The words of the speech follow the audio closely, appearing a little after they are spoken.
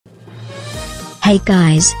Hey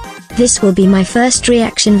guys, this will be my first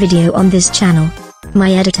reaction video on this channel.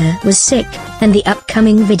 My editor was sick, and the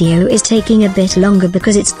upcoming video is taking a bit longer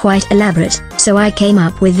because it's quite elaborate, so I came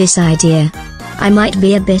up with this idea. I might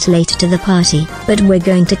be a bit late to the party, but we're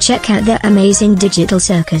going to check out the Amazing Digital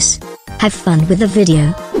Circus. Have fun with the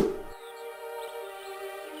video.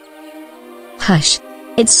 Hush.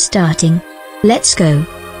 It's starting. Let's go.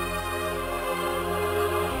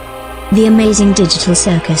 The Amazing Digital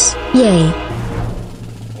Circus. Yay.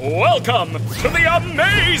 Welcome to the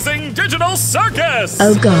Amazing Digital Circus!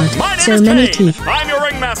 Oh god, so many teeth. I'm your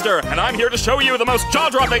ringmaster, and I'm here to show you the most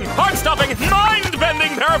jaw-dropping, heart-stopping,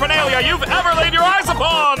 mind-bending paraphernalia you've ever laid your eyes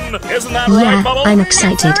upon! Isn't that right, Bubble? I'm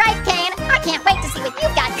excited. That's right, Kane. I can't wait to see what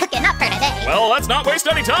you've got cooking up for today. Well, let's not waste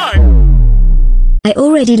any time. I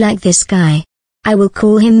already like this guy. I will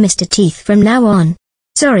call him Mr. Teeth from now on.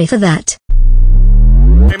 Sorry for that.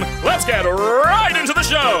 Let's get right into the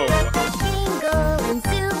show!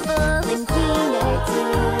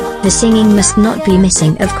 The singing must not be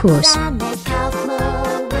missing, of course.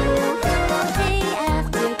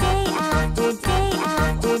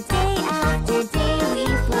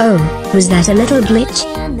 Oh, was that a little glitch?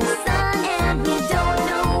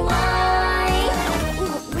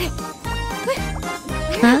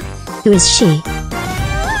 Huh? Who is she?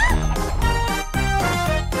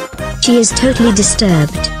 She is totally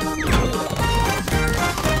disturbed.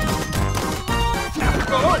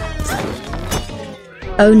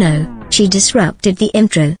 Oh no, she disrupted the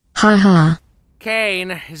intro, haha.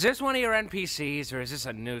 Kane, is this one of your NPCs or is this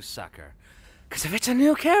a new sucker? Cause if it's a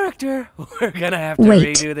new character, we're gonna have to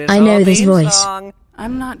redo this I know this voice. Song.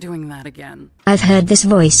 I'm not doing that again. I've heard this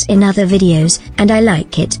voice in other videos, and I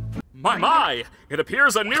like it. My! It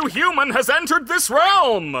appears a new human has entered this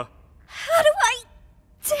realm! How do I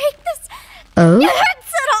take this Oh?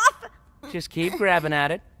 headset off? Just keep grabbing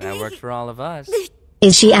at it. That worked for all of us.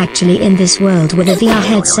 Is she actually in this world with a VR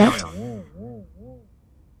headset?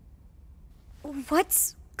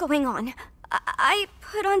 What's going on? I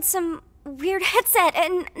put on some weird headset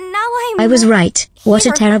and now I was right. What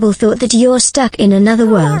a terrible thought that you're stuck in another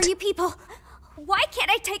Who world. are you people? Why can't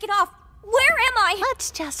I take it off? Where am I? Let's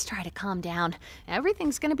just try to calm down.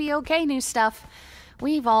 Everything's gonna be okay, new stuff.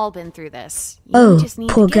 We've all been through this. You just need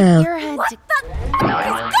poor to get girl. your head What the f is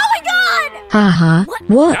going on? Haha.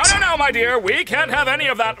 What? No, my dear. We can't have any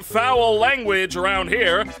of that foul language around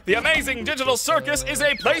here. The Amazing Digital Circus is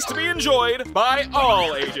a place to be enjoyed by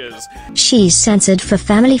all ages. She's censored for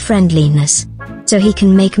family friendliness. So he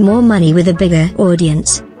can make more money with a bigger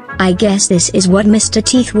audience. I guess this is what Mr.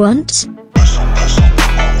 Teeth wants?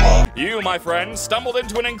 You, my friend, stumbled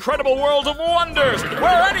into an incredible world of wonders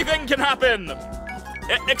where anything can happen.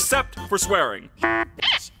 Except for swearing.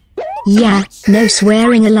 Yeah, no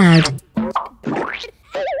swearing allowed.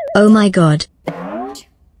 Oh my god.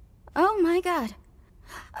 Oh my god.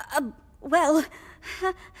 Well,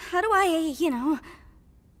 how do I,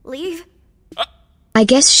 leave? I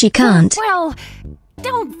guess she can't. Well,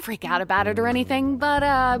 don't freak out about it or anything,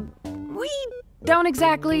 but, we don't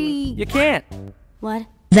exactly... You can't. What?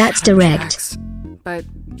 That's direct. Jax. But,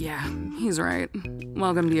 yeah, he's right.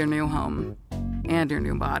 Welcome to your new home. And your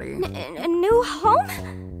new body. A new home?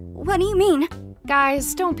 What do you mean?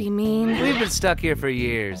 Guys, don't be mean. We've been stuck here for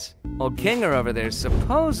years. Old Kinger over there's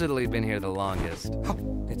supposedly been here the longest.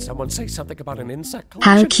 Oh, did someone say something about an insect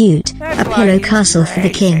How collection? cute. That's A why pillow he's castle for the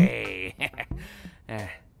king. crazy.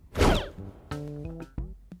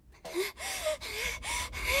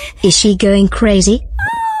 Is she going crazy?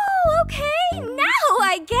 Oh, okay, now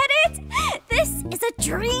I get it! This is a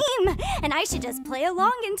dream, and I should just play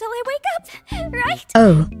along until I wake up, right?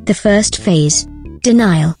 Oh, the first phase.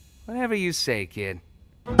 Denial. Whatever you say, kid.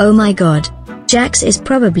 Oh my god. Jax is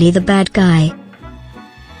probably the bad guy.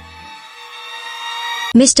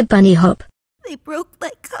 Mr. Bunny Hop. They broke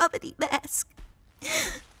my comedy mask.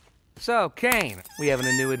 So, Kane, we having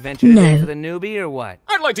a new adventure today for the newbie or what?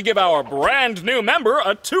 I'd like to give our brand new member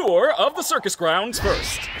a tour of the circus grounds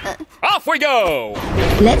first. Off we go!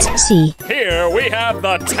 Let's see. Here we have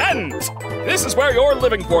the tent. This is where your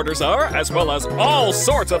living quarters are, as well as all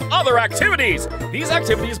sorts of other activities. These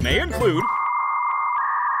activities may include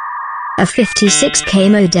a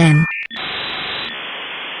 56K modem,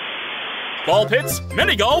 ball pits,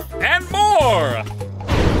 mini golf, and more.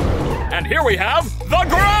 And here we have the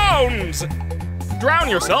grounds. Drown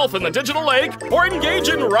yourself in the digital lake or engage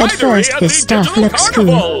in ridery At first, at this the stuff digital looks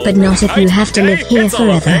carnival. cool, but not if you have to live here It's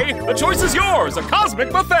all forever. okay. The choice is yours, a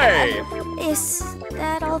cosmic buffet. Is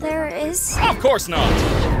that all there is? Of course not.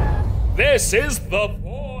 This is the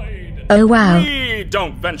void. Oh wow. We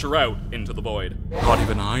don't venture out into the void. Not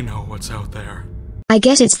even I know what's out there. I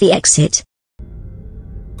guess it's the exit.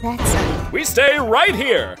 That's We stay right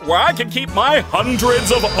here, where I can keep my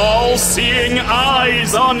hundreds of all-seeing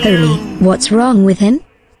eyes on you. Holy, what's wrong with him?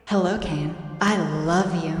 Hello, Kane. I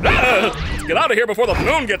love you. Let's get out of here before the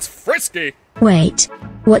moon gets frisky. Wait,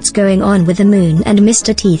 what's going on with the moon and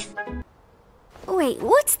Mr. Teeth? Wait,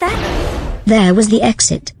 what's that? There was the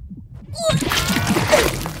exit.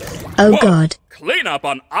 Oh Whoa, god. Clean up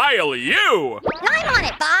on aisle U. I'm on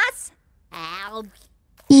it, boss. Ow.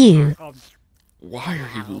 You. Why are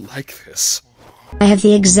you like this? I have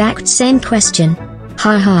the exact same question.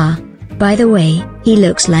 Haha. By the way, he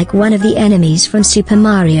looks like one of the enemies from Super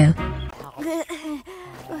Mario.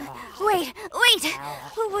 Wait.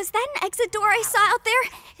 Was that an exit door I saw out there?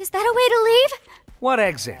 Is that a way to leave? What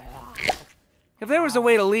exit? If there was a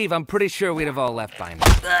way to leave, I'm pretty sure we'd have all left by now.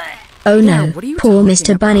 Oh Yeah, no, what are you poor talking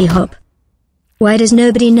Mr. Bunny Hop. Why does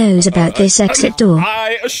nobody knows about this exit door?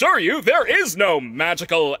 I assure you, there is no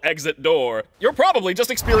magical exit door. You're probably just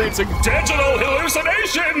experiencing digital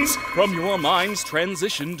hallucinations from your mind's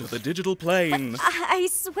transition to the digital plane. I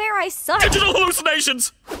swear I saw it. Digital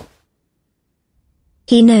hallucinations!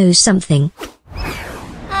 He knows something.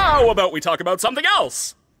 How about we talk about something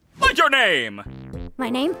else? Like your name! My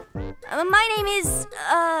name? My name is,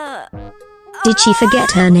 Did she forget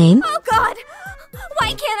her name? Oh god! Why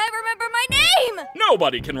can't I remember my name?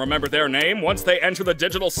 Nobody can remember their name once they enter the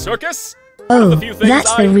digital circus. Oh, The few things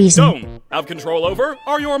that's the I reason. don't have control over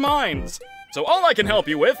are your minds. So all I can help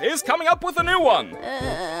you with is coming up with a new one.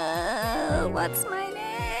 What's my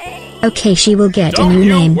name? Okay, she will get a Don't new you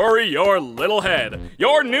name. worry your little head.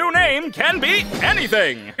 Your new name can be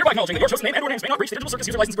anything. Hereby acknowledging that your chosen name and/or names may not breach the digital circus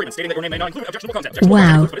user license agreement, stating that your name may not include objectionable content.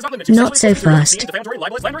 Wow, But is not limited to not so sexually explicit, fast. defamatory,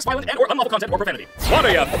 libelous, slanderous, violent, and/or unlawful content or profanity. What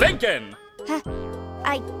are you thinking?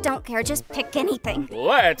 I don't care, just pick anything.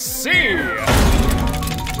 Let's see.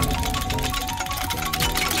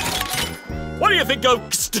 What do you think of?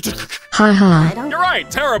 Haha. You're right,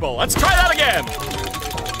 terrible. Let's try that again.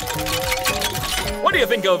 What do you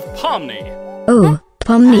think of Pomni? Oh,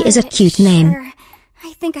 Pomni is a cute name. Sure.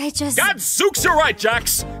 I think I just... Gadzooks, you're right,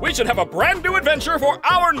 Jax. We should have a brand new adventure for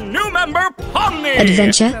our new member, Pomni.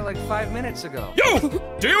 Adventure? That like 5 minutes ago. You!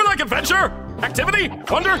 Do you like adventure? Activity?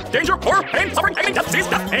 Wonder? Danger? Horror? Pain? Suffering? Agony? Death? Disease?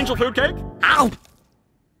 Death? Angel food cake? Ow!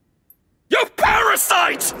 You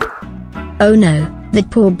parasite! Oh no, that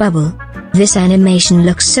poor bubble. This animation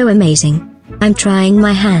looks so amazing. I'm trying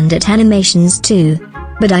my hand at animations too,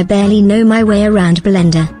 but I barely know my way around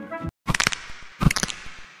Blender.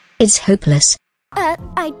 It's hopeless.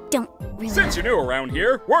 I don't really... Since you're new around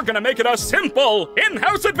here, we're gonna make it a simple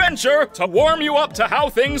in-house adventure to warm you up to how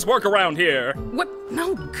things work around here. What?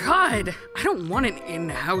 No, God. I don't want an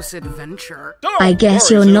in-house adventure. Don't I guess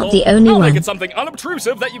worry, you're not Zoodle. the only I'll one. make it something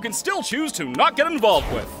unobtrusive that you can still choose to not get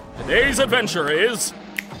involved with. Today's adventure is...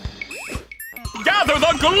 Gather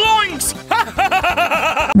the gloinks!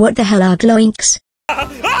 What the hell are gloinks?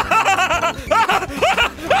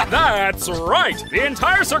 That's right! The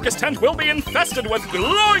entire circus tent will be infested with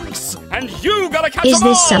gloinks! And you gotta catch Is them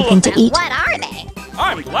this all! something to eat? What are they?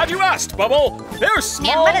 I'm glad you asked, Bubble! They're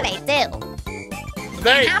small... And what do they do?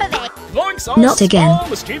 They... How do they... Gloinks are Not small, again.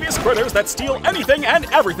 mischievous critters that steal anything and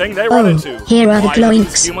everything they run Oh, into. here are the Why do these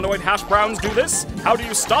gloinks. humanoid hash browns do this? How do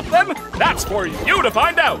you stop them? That's for you to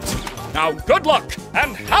find out! Now, good luck,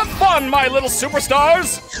 and have fun, my little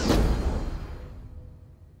superstars!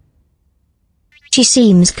 She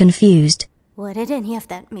seems confused. What did any of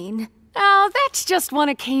that mean? Oh, that's just one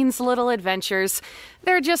of Kane's little adventures.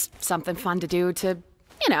 They're just something fun to do to,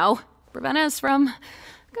 you know, prevent us from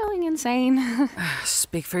going insane.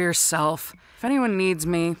 Speak for yourself. If anyone needs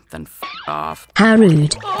me, then f off. How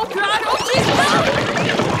rude. Oh, God! Oh,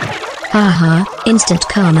 Jesus! Haha, instant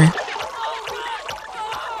karma.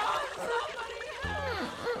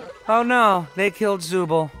 Oh no, they killed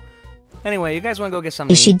Zooble. Anyway, you guys want to go get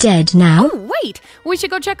something Is to she eat? dead now? Wait, we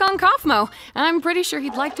should go check on Kaufmo. I'm pretty sure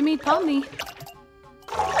he'd like to meet Pomni.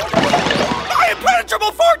 My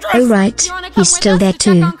impenetrable fortress! Oh right, You wanna come he's with still us there to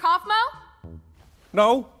check too. on Kaufmo?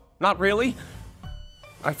 No, not really.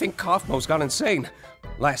 I think Kaufmo's gone insane.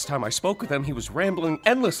 Last time I spoke with him, he was rambling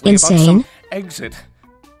endlessly about Insane? some exit.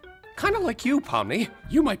 Kinda like you, Pomni.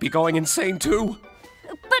 You might be going insane too.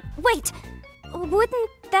 But wait, wouldn't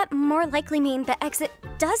that more likely mean the exit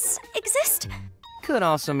does exist? Could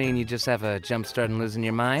also mean you just have a jump start and losing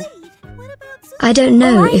your mind. I don't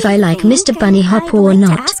know if I like Mr. Bunny Hop I'd or like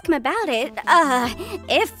not. to ask him about it,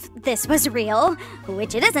 if this was real,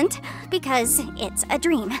 which it isn't, because it's a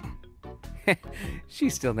dream. She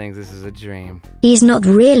still thinks this is a dream. He's not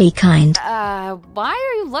really kind. Why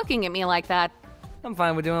are you looking at me like that? I'm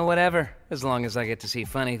fine with doing whatever, as long as I get to see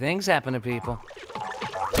funny things happen to people.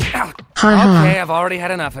 Ha Okay, I've already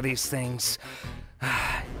had enough of these things.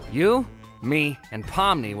 You, me, and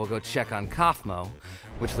Pomni will go check on Kaufmo,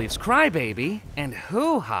 which leaves Crybaby and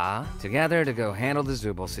Hoo-Ha together to go handle the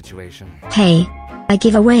Zooble situation. Hey, I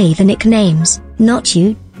give away the nicknames, not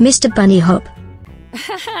you, Mr. Bunny Hop.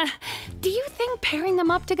 Do you think pairing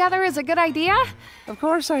them up together is a good idea? Of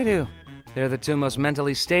course I do. They're the two most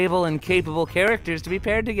mentally stable and capable characters to be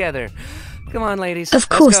paired together. Come on, ladies. Of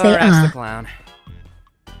course Let's go they harass are. the clown.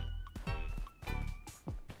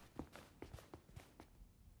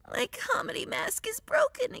 My comedy mask is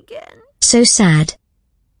broken again. So sad.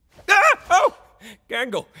 Ah! Oh!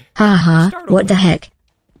 Gangle! Haha, what the heck?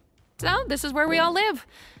 So, this is where we all live.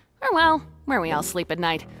 Or, well, where we all sleep at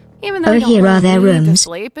night. Even though Oh, we don't here really are their need to rooms.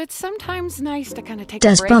 sleep, it's sometimes nice to kind of take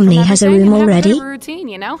Does a break from Pomni has a everything room and have a bit already? of a routine,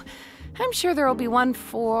 you know? I'm sure there'll be one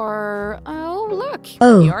for... Oh, look.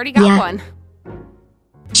 Oh, you already got yeah. one.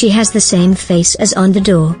 She has the same face as on the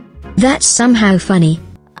door. That's somehow funny.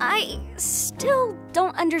 I still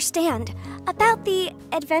don't understand. About the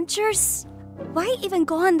adventures, why even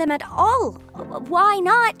go on them at all? Why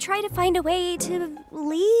not try to find a way to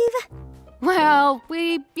leave? Well,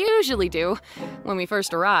 we usually do when we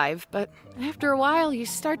first arrive, but after a while you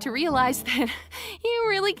start to realize that you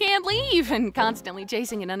really can't leave, and constantly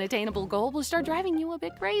chasing an unattainable goal will start driving you a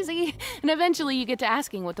bit crazy. And eventually you get to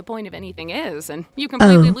asking what the point of anything is, and you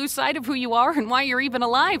completely lose sight of who you are and why you're even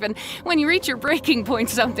alive, and when you reach your breaking point,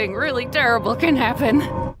 something really terrible can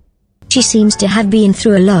happen. She seems to have been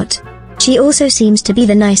through a lot. She also seems to be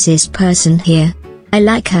the nicest person here. I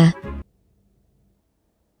like her.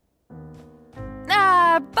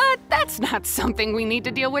 But that's not something we need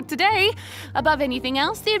to deal with today. Above anything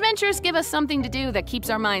else, the adventures give us something to do that keeps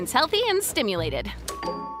our minds healthy and stimulated.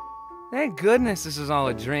 Thank goodness this is all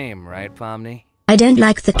a dream, right, Pomni? I don't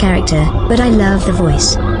like the character, but I love the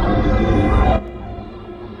voice.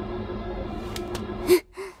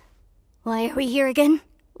 Why are we here again?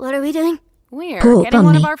 What are we doing? We're Poor getting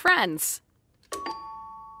one of Pomni. our friends.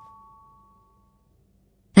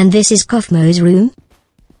 And this is Kaufmo's room?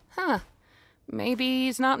 Huh. Maybe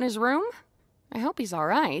he's not in his room? I hope he's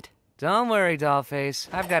alright. Don't worry, Dollface.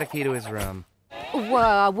 I've got a key to his room.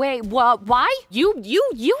 Wait, why? You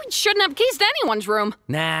shouldn't have keys to anyone's room.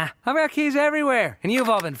 Nah, I've got keys everywhere, and you've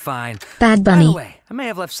all been fine. Bad By Bunny. the way, I may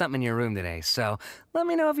have left something in your room today, so let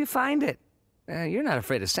me know if you find it. You're not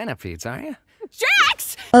afraid of centipedes, are you?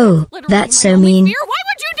 Jax! Oh, Literally that's my so only mean. fear. Why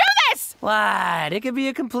would you do this? What? It could be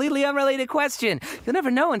a completely unrelated question. You'll never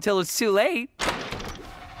know until it's too late.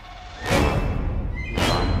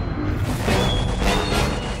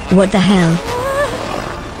 What the hell?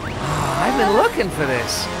 I've been looking for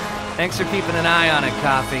this. Thanks for keeping an eye on it,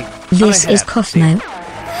 Coffee. This is Kaufmo.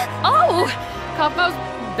 Oh! Kaufmo's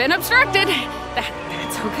been obstructed.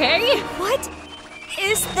 That's okay. What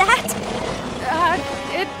is that?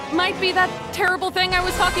 It might be that terrible thing I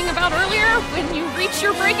was talking about earlier when you reach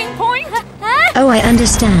your breaking point. Oh, I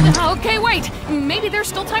understand. Okay, wait. Maybe there's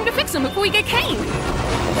still time to fix him before we get caned.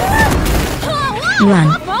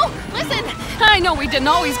 Run. Kaufmo, listen. I know we didn't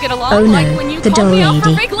always get along, Oh, no, like when you the called doll me out for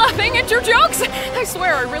lady. fake laughing at your jokes. I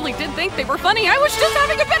swear I really did think they were funny. I was just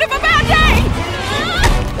having a bit of a bad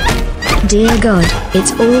day. Dear God,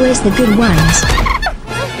 it's always the good ones.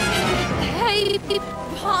 Hey,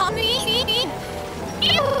 Pomni.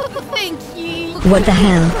 Thank you. What the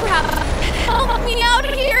hell? Help me out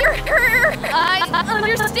here. I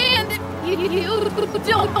understand. You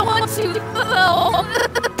don't want to, though.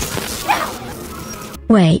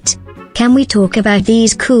 Wait. Can we talk about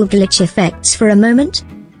these cool glitch effects for a moment?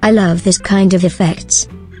 I love this kind of effects.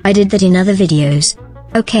 I did that in other videos.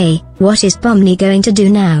 Okay, what is Pomni going to do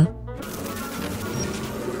now?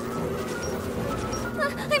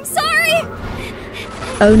 I'm sorry!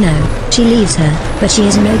 Oh no, she leaves her, but she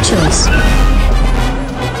has no choice.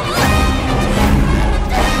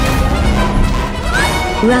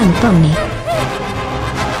 Run, Pomni.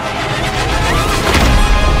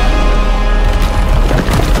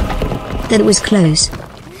 That was close.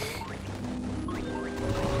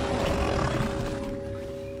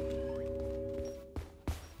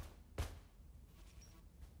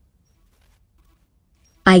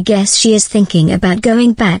 I guess she is thinking about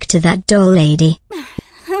going back to that doll lady.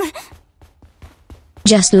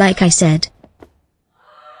 Just like I said.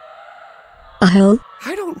 A hole?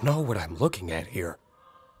 I don't know what I'm looking at here.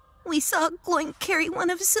 We saw Gloink carry one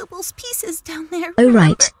of Zooble's pieces down there. Oh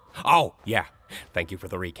right. Oh, yeah. Thank you for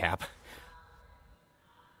the recap.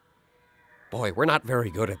 Boy, we're not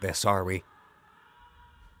very good at this, are we?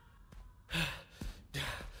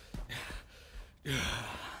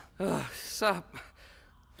 Sup,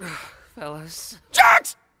 fellas?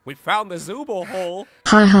 Jax! We found the Zooble hole.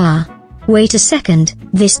 Ha ha. Wait a second,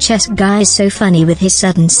 this chess guy is so funny with his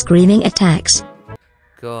sudden screaming attacks.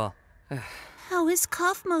 Cool. How is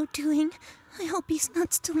Kaufmo doing? I hope he's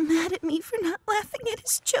not still mad at me for not laughing at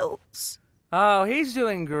his jokes. Oh, he's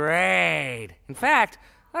doing great. In fact,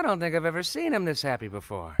 I don't think I've ever seen him this happy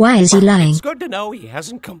before. Why is he lying? It's good to know he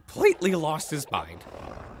hasn't completely lost his mind.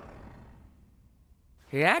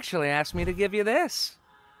 He actually asked me to give you this.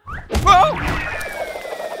 Oh!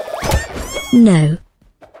 No.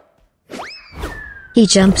 He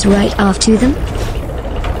jumps right after them?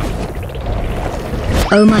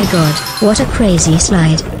 Oh my god, what a crazy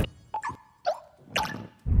slide.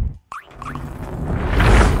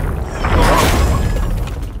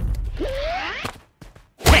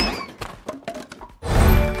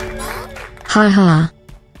 Haha.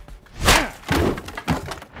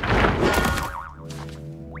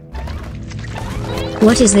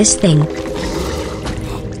 What is this thing?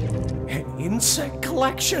 An insect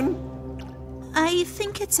collection? I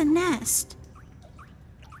think it's a nest.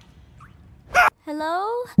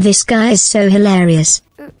 Hello? This guy is so hilarious.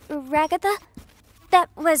 Ragatha? That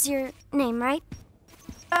was your name, right?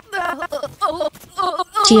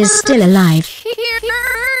 She is still alive.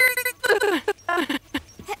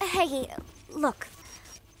 Hey, look.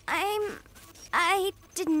 I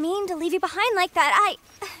didn't mean to leave you behind like that.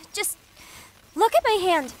 Just look at my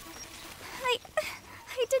hand. I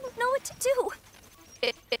didn't know what to do.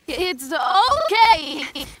 It's okay.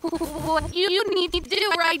 What you need to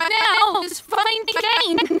do right now is find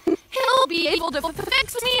Kane. He'll be able to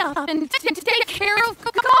fix me up and take care of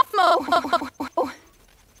Kaufmo.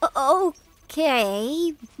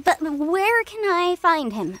 Okay, but where can I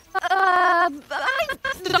find him? I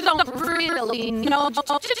don't really know.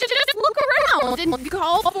 Just look around and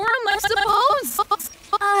call for him, I suppose.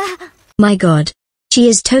 My god. She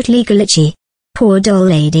is totally glitchy. Poor doll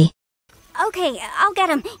lady. Okay, I'll get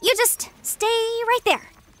him. You just stay right there.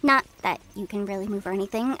 Not that you can really move or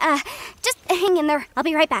anything. Just hang in there. I'll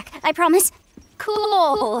be right back. I promise.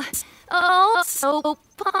 Cool. Oh, so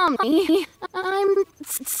Pomni, I'm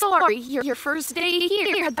sorry your first day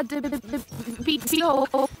here had to be so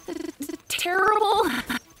terrible.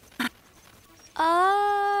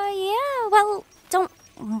 Yeah, well, don't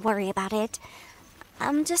worry about it.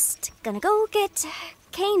 I'm just gonna go get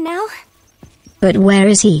Kane now. But where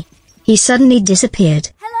is he? He suddenly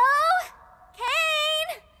disappeared. Hello?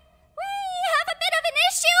 Kane? We have a bit of an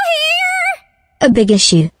issue here! A big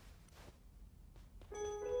issue.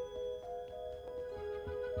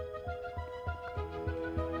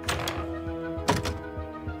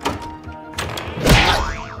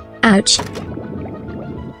 Ouch.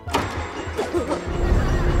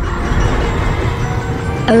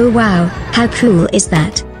 Oh wow, how cool is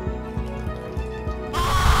that?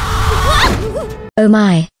 Oh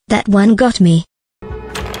my, that one got me.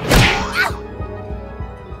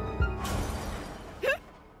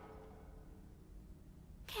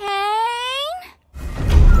 Kane?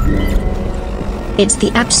 It's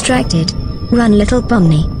the abstracted. Run, little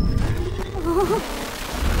Pomni.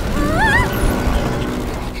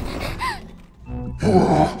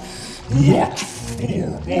 What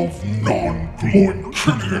form of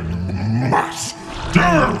non-Gloinkinian mass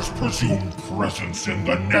dares presume presence in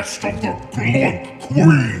the nest of the Gloink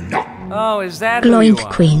Queen? Oh, is that who you Gloink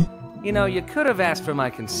are? Queen. You know, you could have asked for my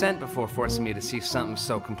consent before forcing me to see something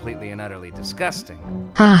so completely and utterly disgusting.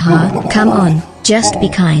 Haha, come on, just be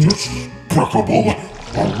kind. Despicable!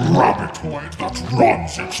 A rabbitoid that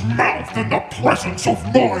runs its mouth in the presence of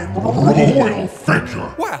my royal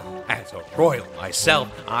figure! Well, as a royal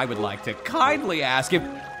myself, I would like to kindly ask if...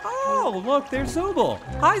 Oh, look, there's Zubul.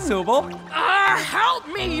 Hi, Zubul. Help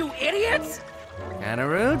me, you idiots! Kinda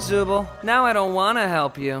rude, Zubul. Now I don't wanna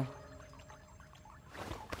help you.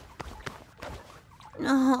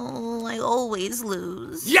 No, I always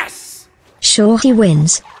lose. Yes! Sure he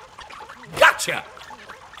wins. Gotcha!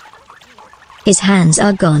 His hands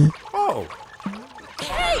are gone. Oh.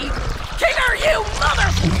 Hey! King are you,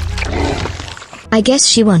 mother... I guess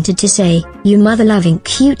she wanted to say, you mother-loving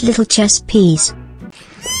cute little chess piece.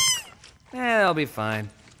 They'll be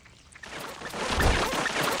fine.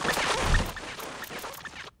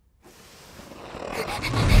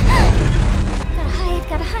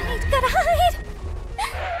 Gotta hide.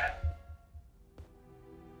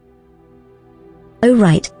 Oh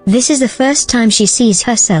right, this is the first time she sees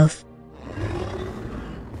herself.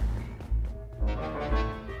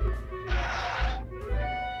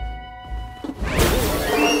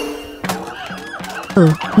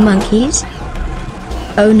 Oh, monkeys?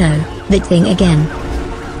 Oh no, that thing again.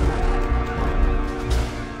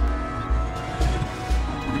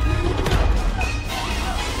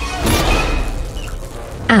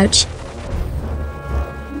 Ouch.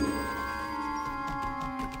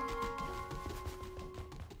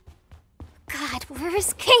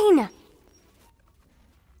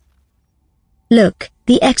 Look,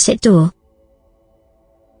 the exit door.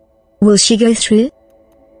 Will she go through?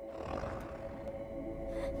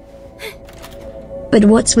 But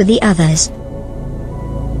what's with the others?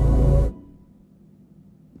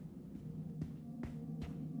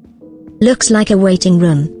 Looks like a waiting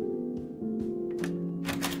room.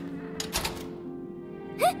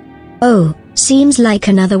 Oh, seems like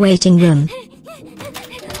another waiting room.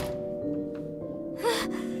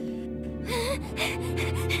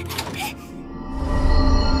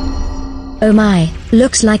 Oh my,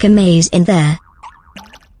 looks like a maze in there.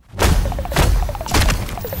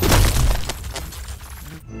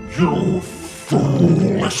 You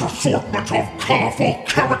foolish assortment of colorful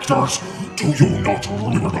characters! Do you not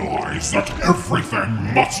realize that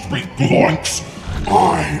everything must be gloinks?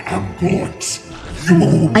 I am gloinks.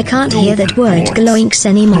 You I can't hear that word gloinks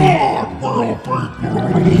anymore. God will be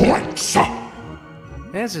gloinks.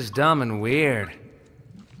 This is dumb and weird.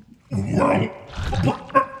 Well,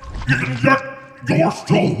 yet you're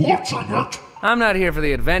still watching it. I'm not here for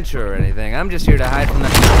the adventure or anything. I'm just here to hide from the...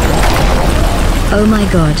 Oh my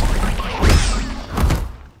god.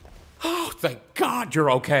 Oh, thank God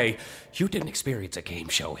you're okay. You didn't experience a game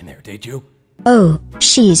show in there, did you? Oh,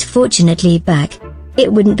 she's fortunately back.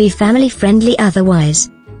 It wouldn't be family friendly otherwise.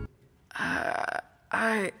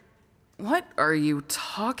 What are you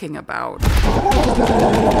talking about?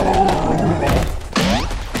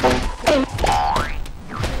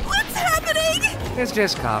 What's happening? It's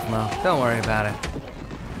just Kaufmo. Don't worry about it.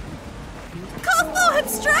 Kaufmo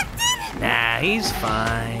abstracted? Nah, he's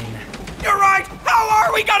fine. You're right! How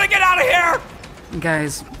are we gonna get out of here?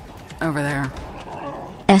 Guys, over there.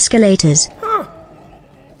 Escalators.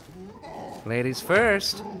 Ladies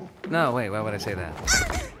first. No, wait, why would I say that?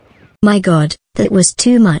 My god, that was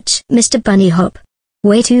too much, Mr. Bunny Hop.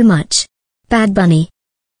 Way too much. Bad Bunny.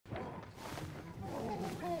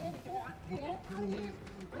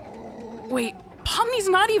 Wait, Pomni's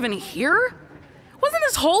not even here? Wasn't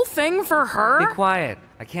this whole thing for her? Be quiet.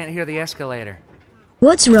 I can't hear the escalator.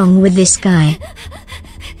 What's wrong with this guy?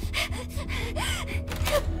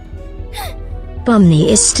 Pomni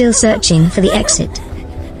is still searching for the exit.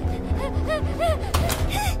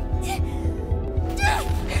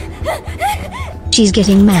 She's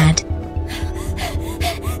getting mad.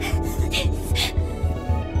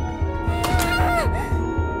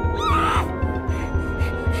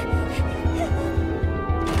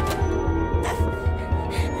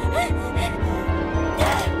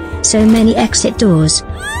 So many exit doors.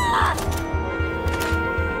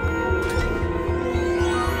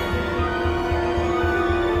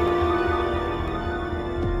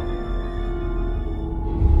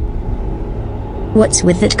 What's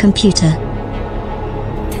with that computer?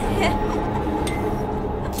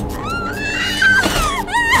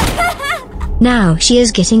 Now she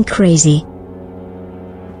is getting crazy.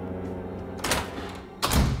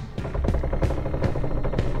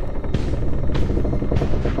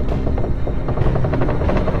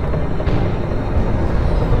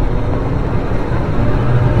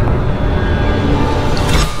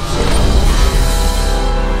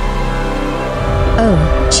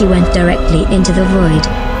 Oh, she went directly into the void.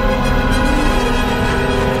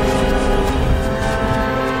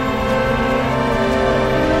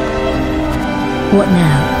 What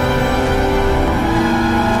now?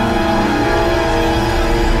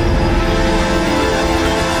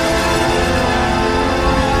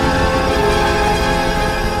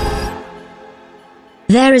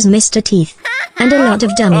 There is Mr. Teeth, and a lot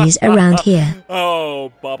of dummies around here.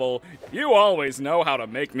 Oh, Bubble, you always know how to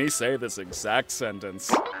make me say this exact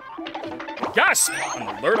sentence. Yes!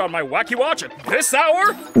 An alert on my Wacky Watch at this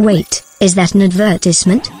hour? Wait, is that an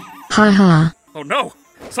advertisement? Ha ha. Oh no!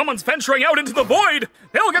 Someone's venturing out into the void!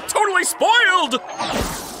 They'll get totally spoiled!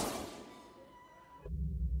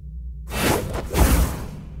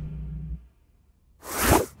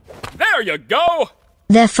 There you go!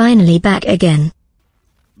 They're finally back again.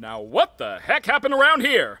 Now what the heck happened around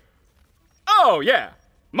here? Oh yeah,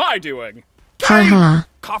 my doing. Ha ha.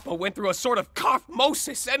 Kaufmo went through a sort of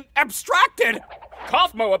Kaufmosis and abstracted!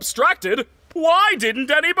 Kaufmo abstracted? Why didn't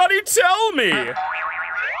anybody tell me?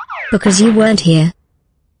 Because you weren't here.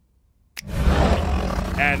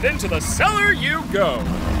 And into the cellar you go.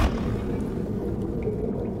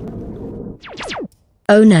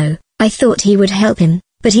 Oh no, I thought he would help him,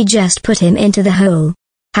 but he just put him into the hole.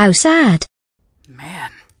 How sad.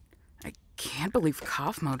 Man, I can't believe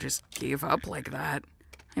Kaufmo just gave up like that.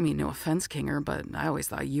 I mean, no offense, Kinger, but I always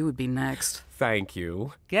thought you would be next. Thank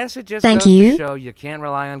you. Guess it just Thank goes you. to show you can't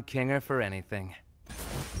rely on Kinger for anything.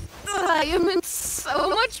 I am in so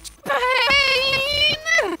much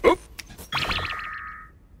pain!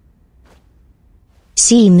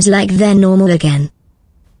 seems like they're normal again.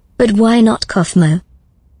 But why not Kaufmo?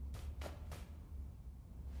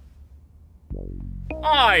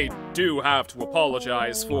 I do have to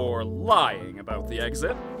apologize for lying about the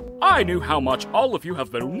exit. I knew how much all of you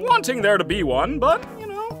have been wanting there to be one, but, you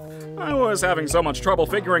know, I was having so much trouble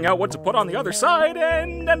figuring out what to put on the other side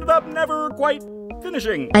and ended up never quite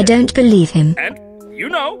finishing. I don't believe him. And you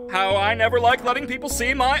know how I never like letting people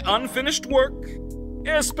see my unfinished work,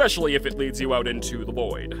 especially if it leads you out into the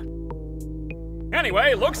void.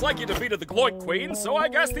 Anyway, looks like you defeated the Gloik Queen, so I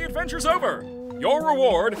guess the adventure's over. Your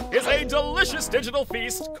reward is a delicious digital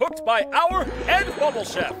feast cooked by our head bubble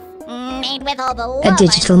chef. Made with all the love A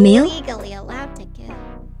digital meal? legally allowed to give.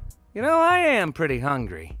 You know, I am pretty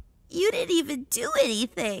hungry. You didn't even do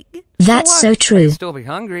anything. That's so true. I'd still be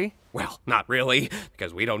hungry. Well, not really,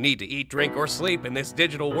 because we don't need to eat, drink, or sleep in this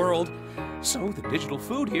digital world. So the digital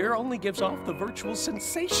food here only gives off the virtual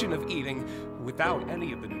sensation of eating, without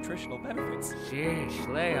any of the nutritional benefits.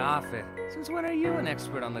 Sheesh, lay off it. Since when are you an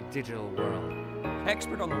expert on the digital world?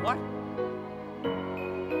 Expert on the what?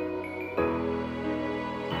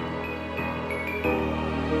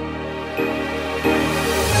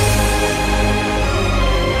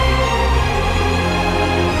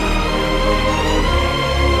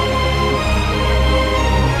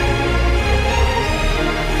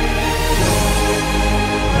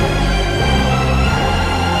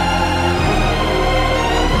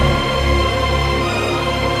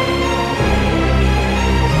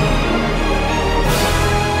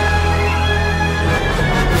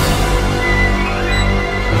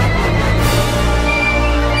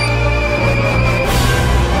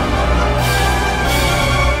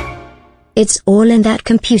 It's all in that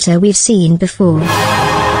computer we've seen before.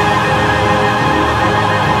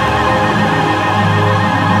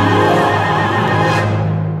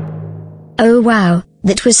 Oh wow,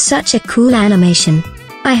 that was such a cool animation.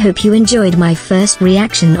 I hope you enjoyed my first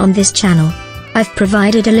reaction on this channel. I've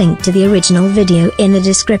provided a link to the original video in the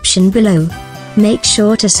description below. Make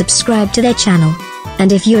sure to subscribe to their channel.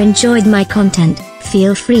 And if you enjoyed my content,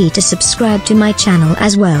 feel free to subscribe to my channel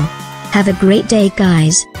as well. Have a great day,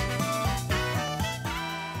 guys.